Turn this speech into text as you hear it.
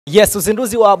Yes,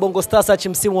 uzinduzi wa Bongo Seach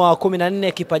msimu wa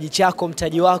 14, kipaji chako,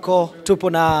 mtaji wako. Tupo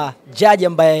na Jaji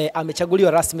ambaye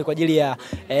amechaguliwa rasmi kwa ajili ya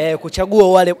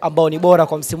kuchagua wale ambao ni bora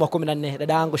kwa msimu wa 14.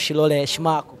 Dada yangu Shilole,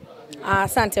 shimako.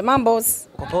 Asante, mambos.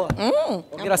 Uko poa?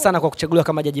 Hongera sana kwa kuchaguliwa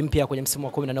kama jaji mpya kwenye msimu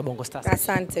wa 14 Bongo Seach.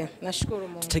 Asante, nashukuru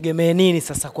Mungu. Tutegemee nini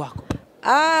sasa kwako?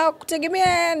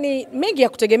 Kutegemea ni mengi ya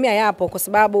kutegemea yapo kwa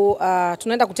sababu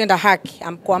tunaenda kutenda haki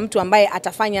kwa mtu ambaye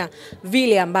atafanya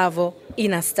vile ambavyo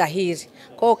inastahili.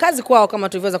 Kwa kazi kwao kama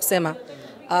tulivyoweza kusema,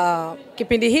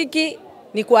 kipindi hiki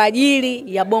ni kwa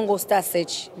ajili ya Bongo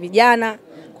Seach, vijana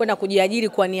kwenda kujiajiri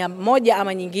kwa nia moja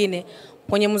ama nyingine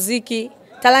kwenye muziki,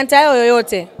 talanta yao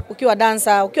yoyote, ukiwa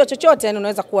dancer, ukiwa chochote, yani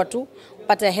unaweza kuwa tu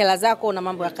pata hela zako na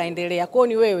mambo yakaendelea. Kwao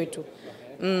ni wewe tu.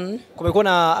 Kumekuwa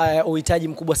na uhitaji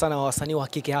mkubwa sana wa wasanii wa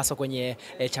kike hasa kwenye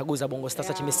chaguzi za Bongo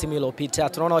Seach misimu iliyopita.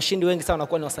 Tunaona washindi wengi sana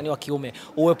wanakuwa ni wasanii wa kiume.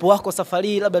 Uwepo wako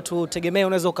safari labda tutegemee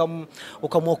unaweza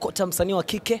ukamuokota msanii wa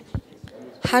kike?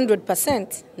 100%,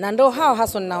 na ndo hao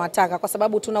hasa ninawataka kwa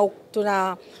sababu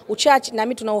tuna uchache na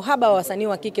mimi tuna uhaba wa wasanii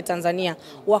wa kike Tanzania,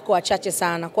 wako wachache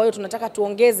sana. Kwa hiyo tunataka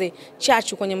tuongeze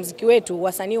chachu kwenye muziki wetu,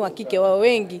 wasanii wa kike wawe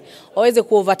wengi, waweze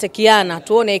kuovertakeana,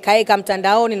 tuone ikaeka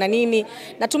mtandaoni na nini.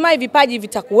 Natumai vipaji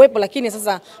vitakuwepo, lakini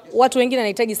sasa watu wengine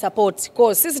wanahitaji support. Kwa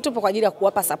hiyo sisi tupo kwa ajili ya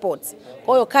kuwapa support.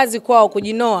 Kwa hiyo kazi kwao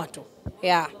kujinoa tu.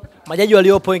 Yeah. Majaji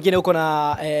waliopo wengine uko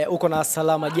na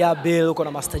Salama Jabil, uko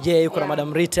na Master J, uko na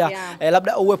Madam Rita.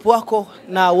 Labda uwepo wako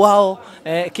na wao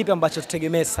kipi ambacho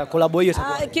tutegemea sasa collab hiyo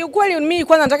itakuwa? Kiukweli mimi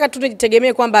kwanza nataka tu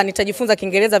nitegemee kwamba nitajifunza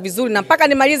Kingereza vizuri na mpaka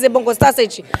nimalize Bongo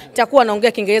Seach nitakuwa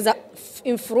naongea Kingereza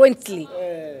fluently.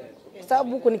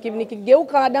 Sababu huko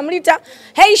nikigeuka Madam Rita,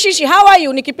 hey shishi how are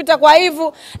you, nikipita kwa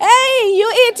hivyo hey you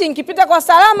eating, nikipita kwa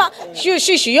Salama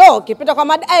shishi yo, nikipita kwa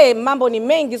mambo ni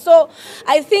mengi. So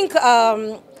I think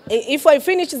if I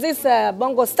finish this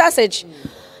Bongo Seach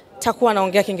takuwa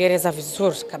naongea Kingereza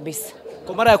vizuri kabisa.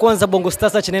 Kwa mara ya kwanza Bongo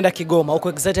Seach inaenda Kigoma. Uko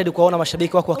excited kuwaona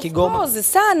mashabiki wako wa Kigoma?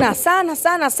 Sana.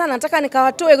 Nataka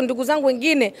nikawatoe ndugu zangu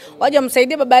wengine waje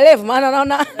msaidie Baba Levo, maana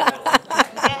naona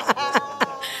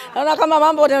kama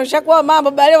mambo yanashakuwa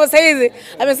mambo. Baba Levo sasa hizi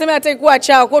amesema atakuwa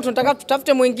chao. Kwa hiyo tunataka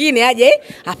tutafute mwingine aje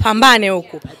apambane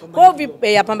huko. Kwa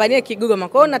hiyo apambanie Kigoma.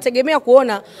 Kwa hiyo nategemea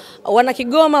kuona wana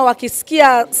Kigoma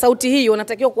wakisikia sauti hii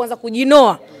wanatakiwa kuanza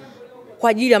kujinoa kwa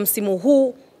ajili ya msimu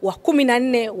huu wa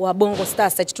 14 wa Bongo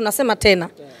Seach. Tunasema tena,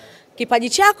 kipaji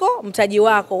chako, mtaji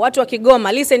wako. Watu wa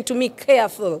Kigoma, listen to me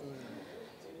careful.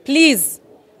 Please,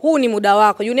 huu ni muda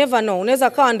wako. You never know. Unaweza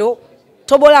kawa ndo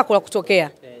tobo lako la kutokea.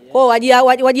 Kwa hiyo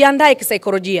wajiandae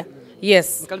kisaikolojia.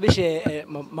 Yes. Mkaribishe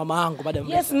mama yangu Madam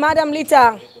Rita. Yes, Madam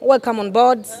Rita, welcome on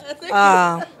board.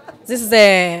 This is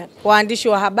the waandishi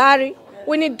wa habari.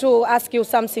 We need to ask you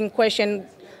something question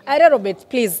a little bit,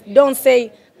 please. Don't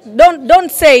say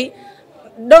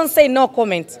no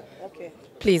comment. Okay.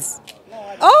 Please.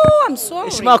 Oh, I'm sorry.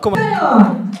 Guys,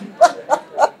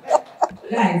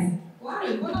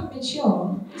 why wanna make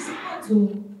sure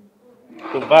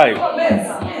Dubai. Yes,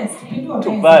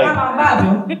 Dubai.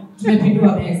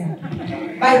 Tunapindua Meza.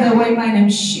 By the way, my name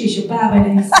is Shish Baba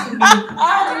and you see me.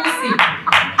 How do you see?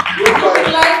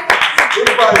 Dubai.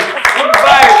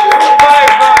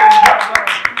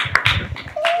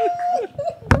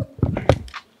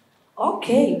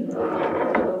 Okay.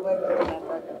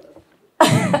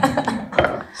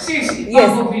 Shish,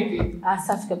 yes.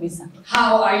 Safi kabisa.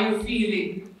 How are you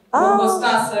feeling? Bongo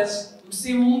Seach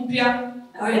msimu mpya.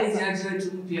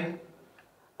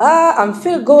 I'm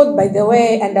feel good by the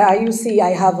way, and you see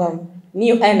I have a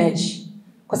new energy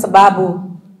kwa sababu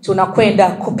tunakwenda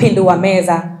kupindua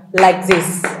meza like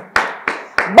this.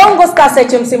 Bongo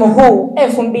Seach msimu huu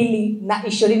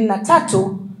 2023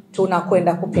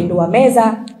 tunakwenda kupindua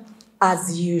meza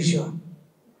as usual.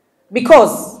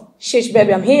 Because Shish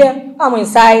baby, I'm here, I'm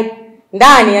inside,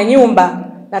 ndani ya nyumba.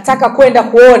 Nataka kwenda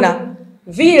kuona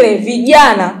vile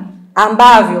vijana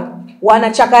ambavyo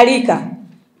wanachakalika.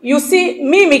 You see,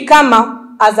 mimi kama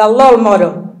as a role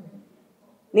model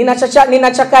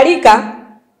ninachakalika,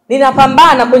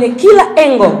 ninapambana kwenye kila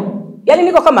angle. Yani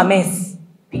niko kama Messi,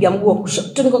 piga mguu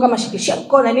kushoto, niko kama shikisha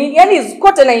mkono, yani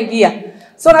kote naingia.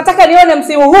 So nataka nione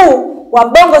msimu huu wa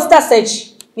Bongo Seach,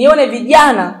 nione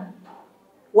vijana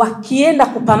wakienda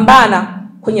kupambana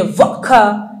kwenye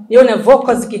vocal, nione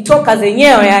vocal zikitoka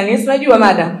zenyewe, yani unajua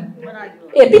madam.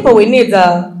 People we need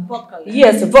vocal.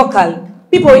 Yes, vocal.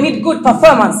 People we need good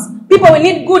performance. People we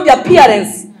need good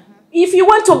appearance. If you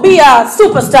want to be a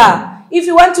superstar, if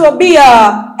you want to be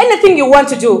anything you want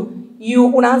to do,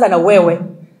 unaanza na wewe.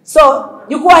 So,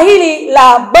 jukwaa hili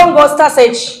la Bongo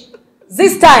Seach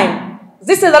this is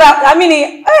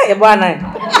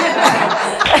bwana.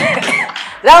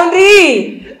 Round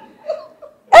hii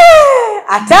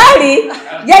Hatari,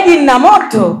 Jaji nina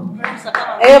moto.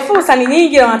 Fursa ni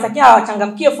nyingi na wanatakia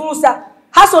wachangamkie fursa.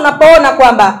 Hasa unapoona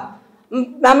kwamba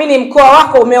naamini mkoa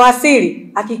wako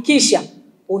umewasili, hakikisha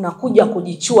unakuja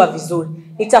kujichua vizuri.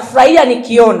 Nitafurahia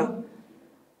nikiona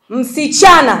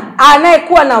msichana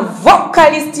anayekuwa na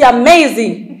vocalist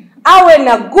amazing, awe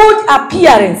na good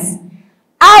appearance,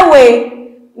 awe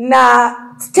na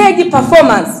stage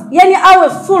performance, yani awe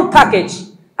full package.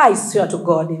 I swear to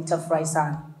God, nitafurahi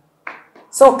sana.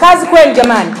 So kazi kwenu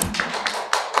jamani.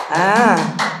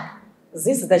 This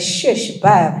is the shish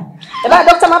baba.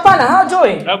 Dr. Mapana, how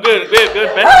doing? I'm good,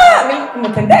 man.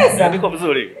 Umependeza. Niko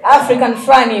vizuri. African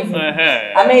fun hivi.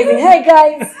 Amazing. Hey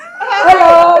guys.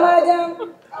 Hello madam.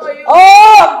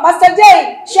 Oh, Master J,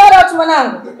 shout out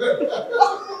mwanangu.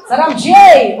 Salam J.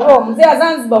 Oh, mzee wa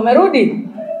Zanzibar umerudi.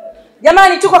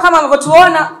 Jamani tuko kama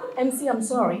mnavyotuona. MC, I'm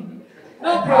sorry.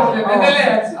 No problem.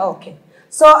 Okay.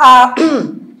 So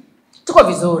tuko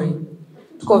vizuri.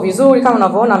 Tuko vizuri kama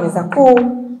unavyoona meza kuu,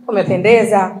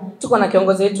 umependeza. Tuko na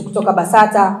kiongozi wetu kutoka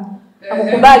Basata.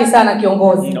 Nakukubali sana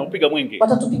kiongozi. Naupiga mwingi.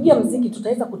 Watatupigia muziki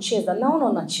tutaweza kucheza. Naona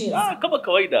unacheza. Kama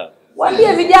kawaida.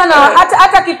 Waambie vijana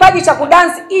hata kipaji cha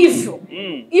kudance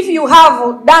if you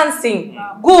have dancing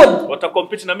good.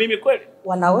 Watakompete na mimi kweli?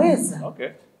 Wanaweza. Okay.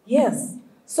 Yes.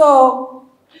 So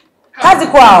kazi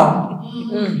kwao.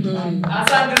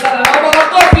 Asante sana. Naomba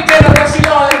makofi tena kwa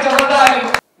Shilole tafadhali.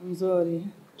 Nzuri.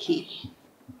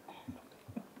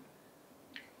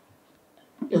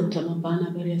 Dr. Mapana,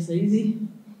 habari ya saizi?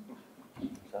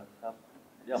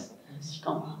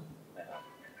 Shikamoo.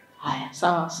 Haya,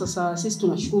 sawa. Sasa sisi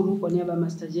tunashukuru kwa niaba ya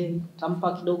Master J.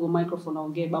 Tampa kidogo microphone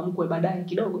aongee bamkwe baadaye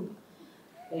kidogo.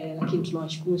 Lakini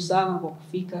tunawashukuru sana kwa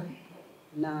kufika,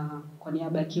 na kwa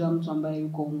niaba ya kila mtu ambaye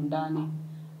yuko humu ndani,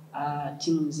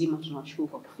 timu nzima tunawashukuru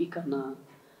kwa kufika, na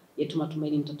yetu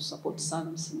matumaini mtatusupport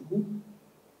sana msimu huu.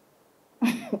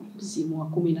 Msimu wa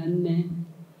 14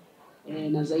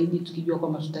 na zaidi tukijua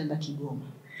kwamba tutaenda Kigoma.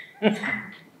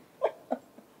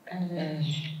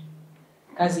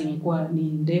 Kazi imekuwa ni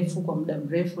ndefu kwa muda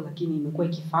mrefu, lakini imekuwa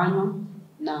ikifanywa,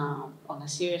 na on a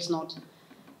serious note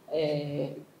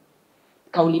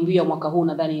kauli mbiu ya mwaka huu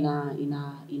nadhani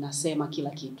inasema kila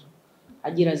kitu.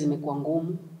 Ajira zimekuwa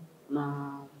ngumu,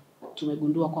 na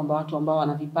tumegundua kwamba watu ambao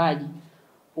wana vipaji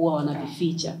huwa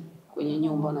wanavificha kwenye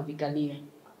nyumba, wanavikalia.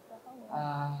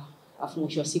 Afu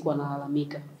mwisho wa siku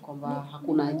wanalalamika kwamba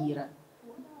hakuna ajira.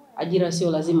 Ajira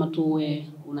sio lazima tuwe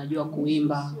unajua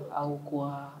kuimba au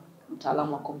kuwa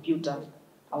mtaalamu wa kompyuta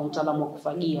au mtaalamu wa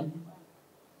kufagia.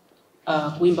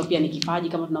 Kuimba pia ni kipaji,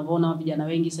 kama tunavyoona vijana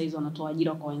wengi sasa hizo wanatoa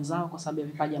ajira kwa wenzao kwa sababu ya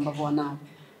vipaji ambavyo wanavyo.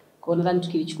 Kwa hiyo nadhani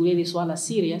tukilichukulia hili swala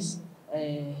serious,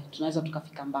 tunaweza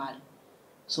tukafika mbali.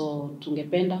 So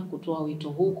tungependa kutoa wito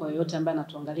huu kwa yote ambaye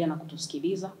anatuangalia na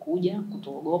kutusikiliza, kuja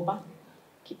kutuogopa.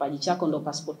 Kipaji chako ndo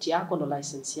passport yako, ndo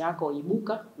license yako,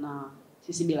 ibuka, na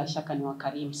sisi bila shaka ni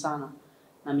wakarimu sana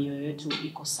na mioyo yetu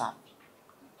iko safi.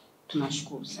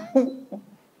 Tunashukuru sana.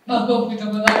 Makofi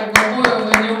tafadhali kwa moyo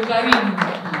wenye ukarimu.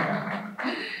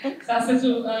 Sasa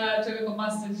tuwe kwa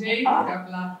Master J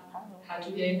kabla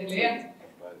hatujaendelea.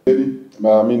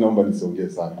 Mimi naomba nisiongee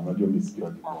sana. Unajua mimi sikio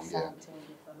nikiongea.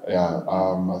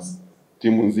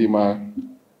 Timu nzima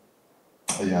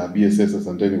ya BSS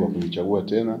asanteni kwa kunichagua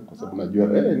tena, kwa sababu najua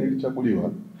nilichaguliwa.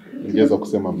 Ningeweza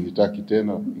kusema mnitaki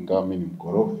tena ingawa mimi ni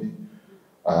mkorofi.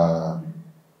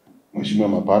 Mheshimiwa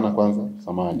Mapana, kwanza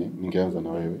samahani, ningeanza na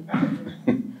wewe.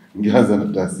 Ningeanza na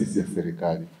taasisi ya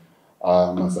serikali.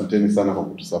 Asanteni sana kwa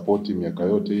kutusupport miaka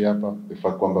yote hii hapa. The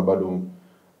fact kwamba bado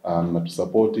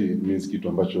mnatusupport means kitu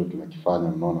ambacho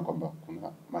tunakifanya mnaona kwamba kuna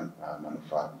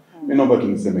manufaa. Mimi naomba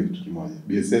tuniseme kitu kimoja.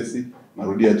 BSS,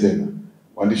 narudia tena.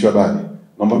 Waandishi wa habari,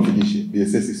 naomba mfikishe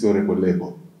BSS sio record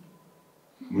label.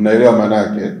 Mnaelewa maana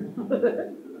yake?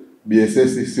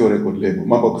 BSS sio record label.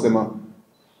 Mambo kusema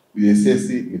BSS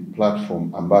ni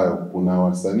platform ambayo kuna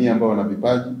wasanii ambao wana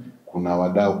vipaji, kuna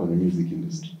wadau kwenye music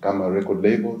industry kama record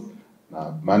labels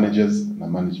na managers na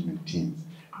management teams.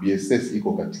 BSS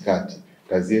iko katikati.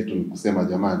 Kazi yetu ni kusema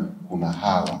jamani, kuna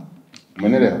hawa.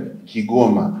 Umeelewa?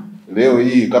 Kigoma leo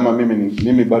hii kama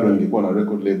mimi bado ningekuwa na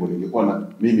record label, ningekuwa na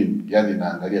mimi yani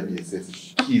naangalia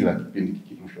BSS kila kipindi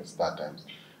kikirushwa Star Times.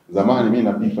 Zamani mimi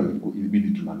na Pifa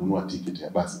ilibidi tunanunua ticket ya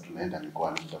basi tunaenda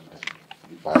mikoani kutafuta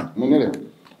vipaji. Umeelewa?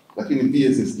 Lakini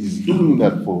BSS is doing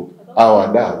that for our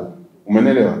wadau.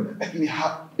 Umeelewa? Lakini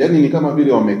yani ni kama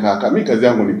vile wamekaa. Mimi kazi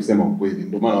yangu ni kusema ukweli,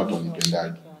 ndio maana watu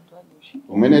wanipendaje.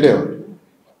 Umeelewa?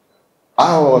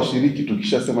 Hawa washiriki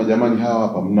tukishasema jamani hawa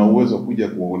hapa mna uwezo kuja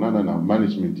kuonana na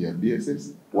management ya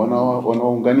BSS,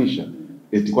 wanawaunganisha.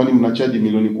 Eti kwani mnachaji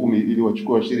milioni 10 ili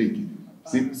wachukue washiriki?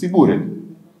 Si bure.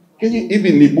 hivi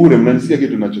ni bure, mnanisikia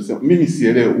kitu ninachosema? Mimi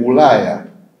sielewi. Ulaya,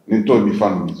 nitoe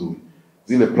mifano mizuri.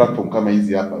 Zile platform kama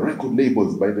hizi hapa, record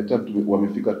labels by the time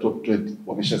wamefika top 20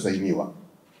 wameshasainiwa.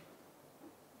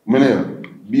 Umeelewa?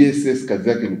 BSS kazi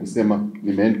yake ni kusema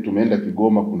tumeenda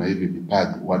Kigoma, kuna hivi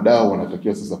vipaji, wadau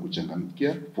wanatakiwa sasa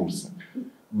kuchangamkia fursa.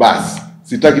 Basi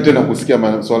sitaki tena kusikia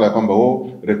masuala ya kwamba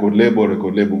record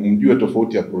label. Mjue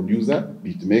tofauti ya producer,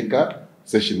 beatmaker,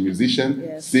 session musician,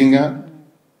 singer.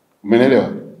 Umeelewa?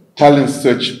 Talent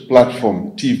search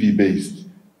platform, TV based.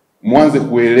 Mwanze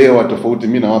kuelewa tofauti.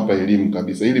 Mimi nawapa elimu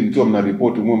kabisa, ili mkiwa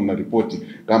mnaripoti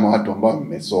kama watu ambao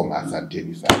mmesoma.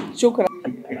 Asanteni sana. Shukrani.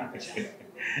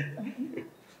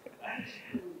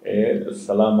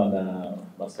 Salama na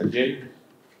Master J.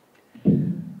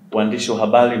 Waandishi wa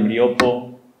habari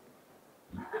mliopo,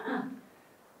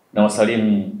 na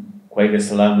wasalimu kwa ile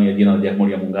salamu ya jina la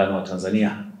Jamhuri ya Muungano wa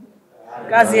Tanzania.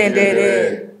 Kazi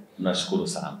endelee. Nashukuru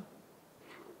sana.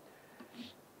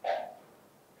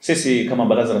 Sisi kama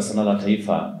Baraza la Sanaa la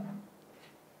Taifa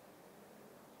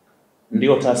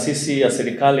ndio taasisi ya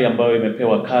serikali ambayo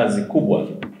imepewa kazi kubwa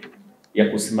ya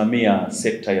kusimamia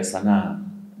sekta ya sanaa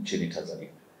nchini Tanzania.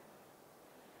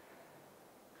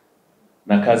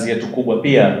 Na kazi yetu kubwa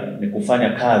pia ni kufanya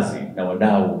kazi na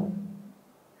wadau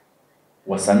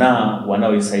wa sanaa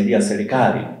wanaoisaidia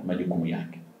serikali majukumu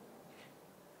yake.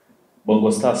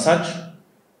 Bongo Seach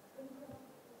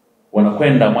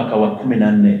wanakwenda mwaka wa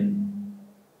 14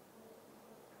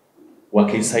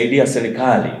 wakisaidia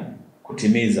serikali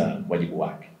kutimiza wajibu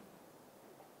wake.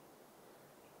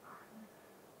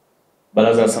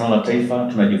 Baraza la Sanaa la Taifa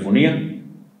tunajivunia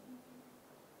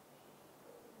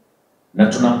na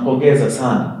tunampongeza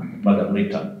sana Madam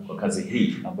Rita kwa kazi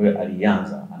hii ambayo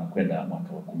alianza, anakwenda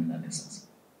mwaka wa 14 sasa.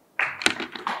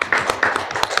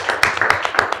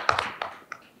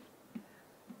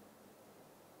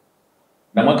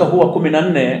 Na mwaka huu wa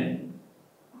 14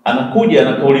 anakuja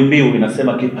na kauli mbiu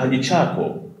inasema kipaji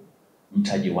chako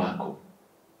mtaji wako.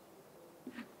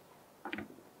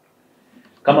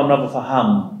 Kama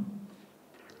mnavyofahamu,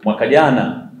 mwaka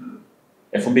jana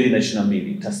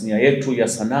 2022 tasnia yetu ya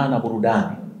sanaa na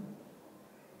burudani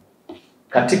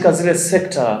katika zile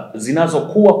sekta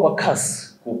zinazokuwa kwa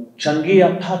kasi kuchangia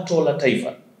pato la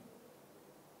taifa,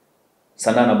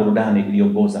 sanaa na burudani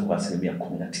iliongoza kwa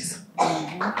 19%.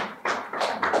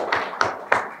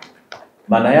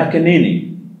 Maana yake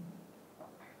nini?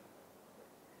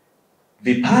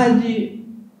 Vipaji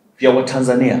vya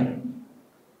Watanzania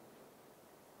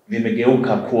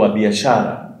vimegeuka kuwa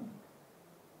biashara.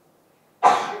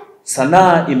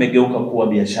 Sanaa imegeuka kuwa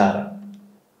biashara.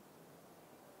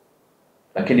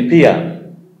 Lakini pia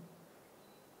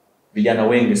vijana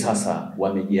wengi sasa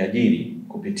wamejiajiri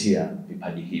kupitia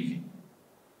vipaji hivi.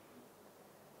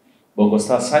 Bongo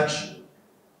Seach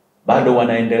bado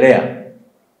wanaendelea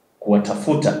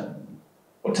kuwatafuta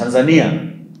Watanzania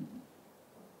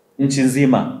nchi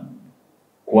nzima,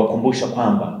 kuwakumbusha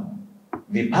kwamba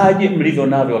vipaji mlivyo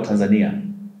navyo Watanzania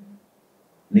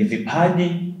ni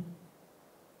vipaji,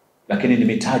 lakini ni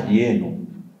mitaji yenu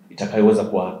itakayoweza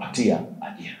kuwapatia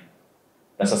ajira.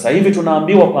 Na sasa hivi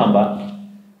tunaambiwa kwamba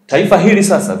taifa hili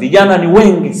sasa vijana ni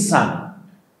wengi sana,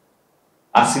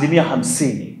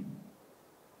 50%.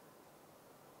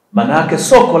 Maana yake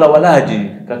soko la walaji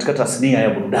katika tasnia ya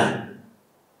burudani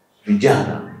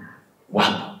vijana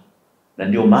wapo, na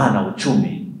ndio maana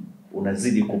uchumi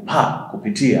unazidi kupaa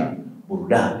kupitia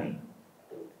burudani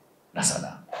na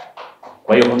sanaa.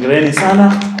 Kwa hiyo hongereni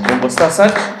sana Bongo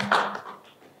Seach.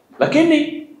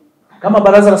 Lakini kama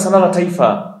Baraza la Sanaa la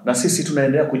Taifa na sisi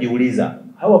tunaendelea kujiuliza,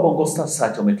 hawa Bongo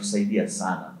Seach wametusaidia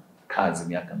sana kazi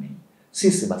miaka mingi.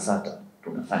 Sisi BASATA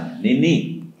tunafanya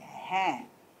nini?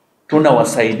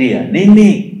 Tunawasaidia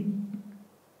nini?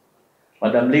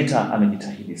 Madam Rita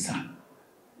amejitahidi sana.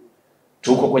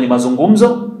 Tuko kwenye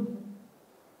mazungumzo,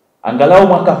 angalau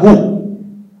mwaka huu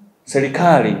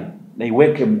serikali na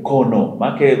iweke mkono.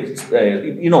 Make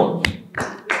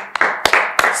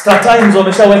Star Times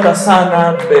wameshaweka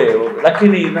sana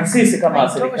lakini na sisi kama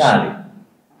serikali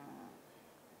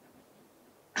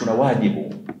tuna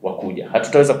wajibu wa kuja.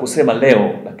 Hatutaweza kusema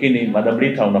leo, lakini Madam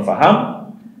Rita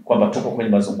unafahamu kwamba tuko kwenye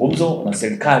mazungumzo na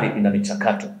serikali ina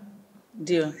michakato.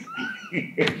 Ndio.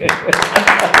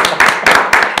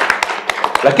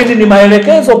 Lakini ni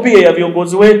maelekezo pia ya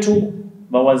viongozi wetu,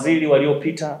 mawaziri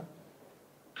waliopita,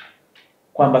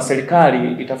 kwamba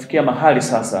serikali itafikia mahali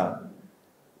sasa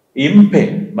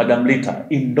impe Madam Rita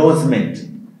endorsement.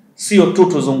 Sio tu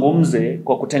tuzungumze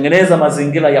kwa kutengeneza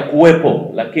mazingira ya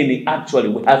kuwepo, lakini actually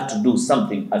we have to do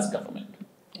something as government.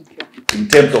 In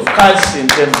terms of cash, in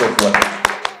terms of what.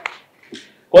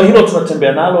 Kwa hilo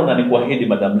tunatembea nalo, na ni kuahidi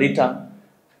Madam Rita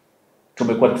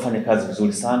tumekuwa tukifanya kazi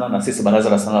vizuri sana, na sisi Baraza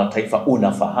la Sanaa la Taifa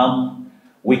unafahamu,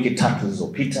 wiki 3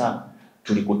 zilizopita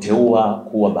tulikuteua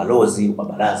kuwa balozi wa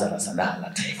Baraza la Sanaa la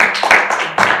Taifa.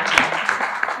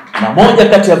 Na moja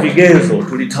kati ya vigezo,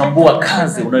 tulitambua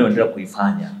kazi unayoendelea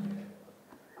kuifanya.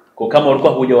 Kwa kama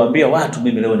ulikuwa hujawaambia watu,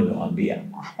 mimi leo nimewaambia.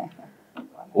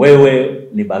 Wewe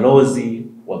ni balozi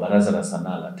wa Baraza la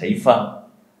Sanaa la Taifa.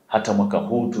 Hata mwaka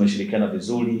huu tumeshirikiana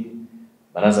vizuri.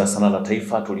 Baraza la Sanaa la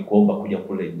Taifa tulikuomba kuja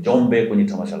kule Njombe kwenye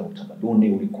tamasha la utamaduni,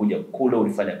 ulikuja kule,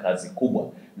 ulifanya kazi kubwa.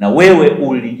 Na wewe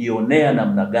ulijionea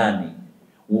namna gani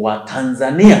wa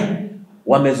Tanzania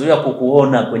wamezoea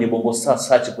kukuona kwenye Bongo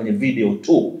Seach kwenye video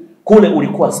tu. Kule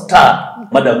ulikuwa star,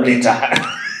 Madam Rita.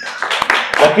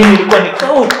 Lakini ilikuwa ni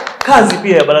kazi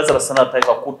pia ya Baraza la Sanaa la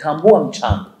Taifa kutambua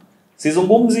mchango.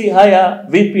 Sizungumzi haya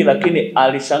vipi, lakini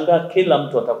alishangaa kila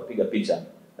mtu atakupiga picha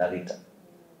na Rita.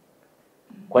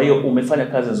 Kwa hiyo umefanya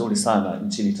kazi nzuri sana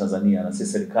nchini Tanzania, na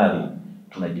sisi serikali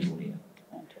tunajivunia.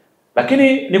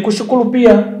 Lakini nikushukuru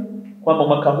pia kwamba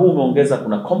mwaka huu umeongeza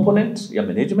kuna component ya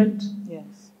management.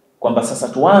 Yes. Kwamba sasa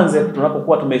tuanze,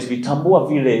 tunapokuwa tumevitambua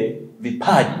vile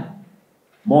vipaji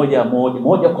moja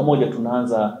kwa moja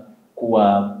tunaanza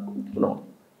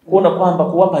kuona kwamba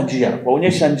kuwapa njia,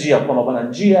 kuonyesha njia kwamba bwana,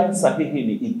 njia sahihi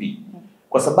ni ipi.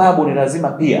 Kwa sababu ni lazima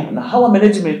pia, na hawa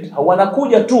management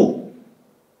wanakuja tu,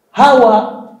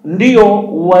 hawa ndio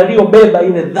waliobeba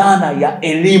ile dhana ya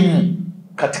elimu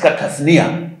katika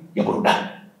tasnia ya burudani.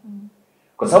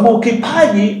 Kwa sababu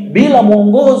kipaji bila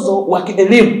mwongozo wa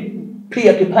kielimu,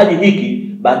 pia kipaji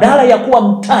hiki badala ya kuwa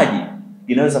mtaji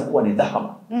inaweza kuwa ni dhahama.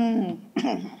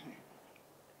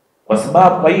 Kwa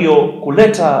sababu kwa hiyo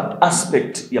kuleta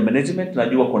aspect ya management,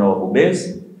 najua kuna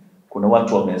wabobezi, kuna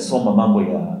watu wamesoma mambo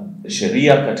ya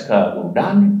sheria katika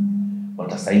burudani,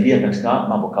 watasaidia katika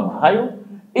mambo kama hayo,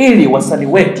 ili wasanii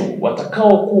wetu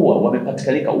watakao kuwa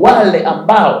wamepatikalika, wale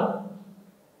ambao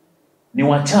ni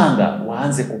wachanga,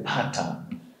 waanze kupata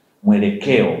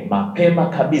mwelekeo mapema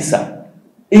kabisa,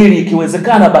 ili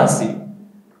ikiwezekana basi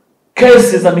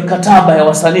kesi za mikataba ya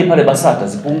wasanii pale BASATA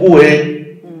zipungue.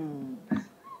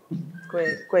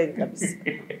 Kweli kabisa.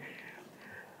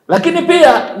 Lakini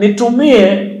pia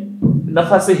nitumie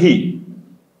nafasi hii.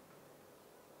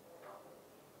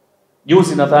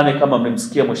 Juzi nadhani kama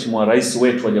mmemsikia Mheshimiwa Rais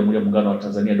wetu wa Jamhuri ya Muungano wa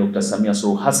Tanzania Dr. Samia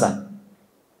Suluhu Hassan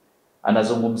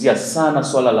anazungumzia sana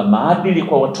swala la maadili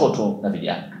kwa watoto na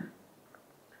vijana.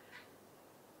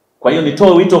 Kwa hiyo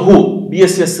nitoe wito huu,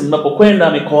 BSS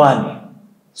mnapokwenda mikoani,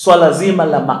 swala zima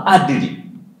la maadili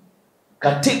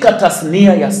katika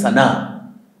tasnia ya sanaa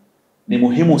ni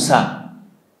muhimu sana.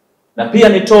 Na pia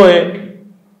nitoe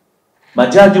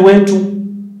majaji wetu,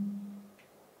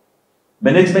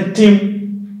 management team,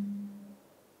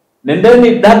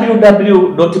 nendeni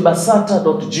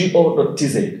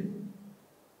www.basata.go.tz,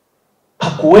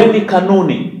 pakueni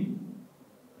kanuni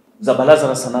za Baraza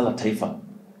la Sanaa la Taifa,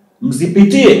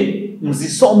 mzipitie,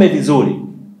 mzisome vizuri,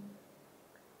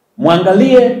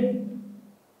 muangalie.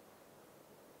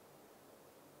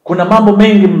 Kuna mambo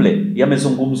mengi mle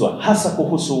yamezungumzwa, hasa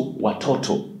kuhusu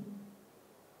watoto.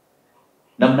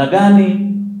 Namna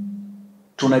gani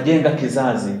tunajenga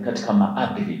kizazi katika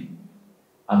maadili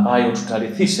ambayo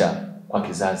tutarithisha kwa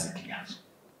kizazi kijacho.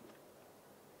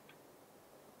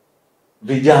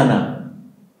 Vijana,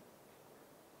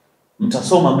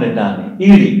 mtasoma mle ndani,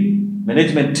 ili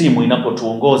management team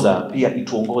inapotuongoza pia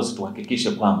ituongoze,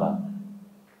 tuhakikishe kwamba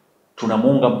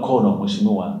tunamuunga mkono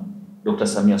Mheshimiwa Dr.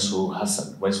 Samia Suluhu Hassan,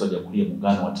 Rais wa Jamhuri ya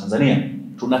Muungano wa Tanzania.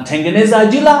 Tunatengeneza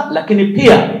ajira, lakini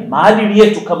pia maadili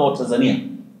yetu kama Watanzania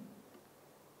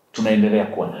tunaendelea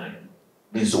kuwa nayo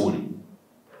vizuri.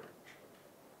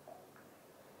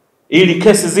 Ili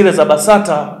kesi zile za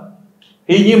BASATA,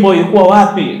 hii nyimbo ilikuwa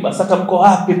wapi? BASATA mko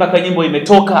wapi mpaka nyimbo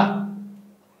imetoka?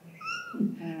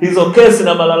 Hizo kesi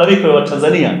na malalamiko ya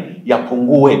Watanzania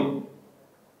yapungue.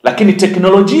 Lakini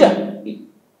teknolojia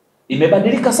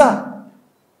imebadilika sana.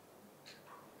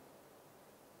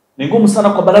 Ni ngumu sana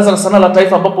kwa Baraza la Sanaa la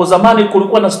Taifa, ambapo zamani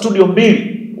kulikuwa na studio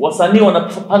 2, wasanii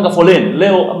wanapanga foleni.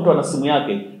 Leo mtu ana simu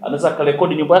yake, anaweza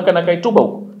karekodi nyimbo yake na kaituba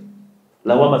huko.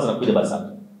 Lawama zinakuja BASATA.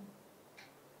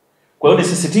 Kwa hiyo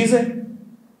nisisitize,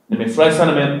 nimefurahi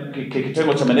sana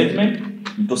kitengo cha management,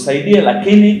 mtusaidie,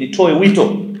 lakini nitoe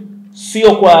wito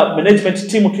sio kwa management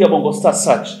team tu ya Bongo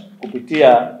Seach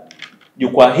kupitia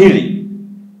jukwaa hili.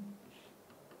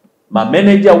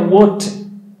 Mameneja wote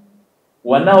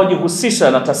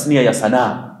wanaojihusisha na tasnia ya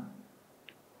sanaa,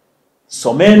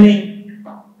 someni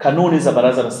kanuni za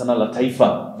Baraza la Sanaa la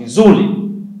Taifa vizuri.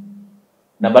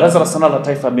 Na Baraza la Sanaa la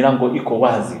Taifa milango iko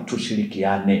wazi,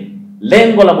 tushirikiane.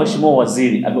 Lengo la Mheshimiwa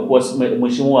Waziri,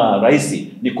 Mheshimiwa Rais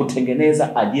ni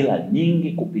kutengeneza ajira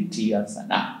nyingi kupitia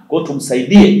sanaa. Kwa hiyo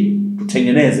tumsaidie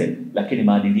tutengeneze, lakini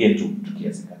maadili yetu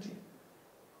tukiyazingatia.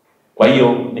 Kwa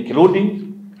hiyo nikirudi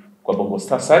kwa Bongo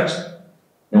Star Search,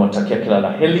 niwatakia kila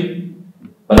la heri.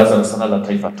 Baraza la Sanaa la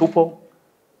Taifa tupo,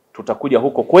 tutakuja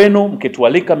huko kwenu,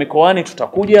 mkitualika mikoani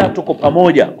tutakuja, tuko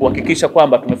pamoja kuhakikisha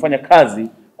kwamba tumefanya kazi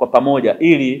kwa pamoja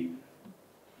ili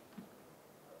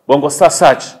Bongo Star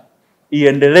Search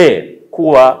iendelee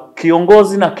kuwa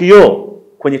kiongozi na kioo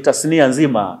kwenye tasnia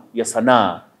nzima ya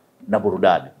sanaa na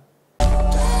burudani.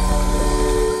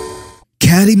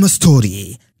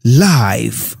 Carrymastory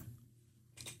live.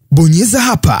 Bonyeza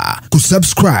hapa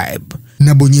kusubscribe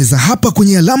na bonyeza hapa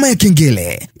kwenye alama ya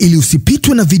kengele ili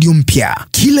usipitwe na video mpya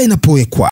kila inapowekwa.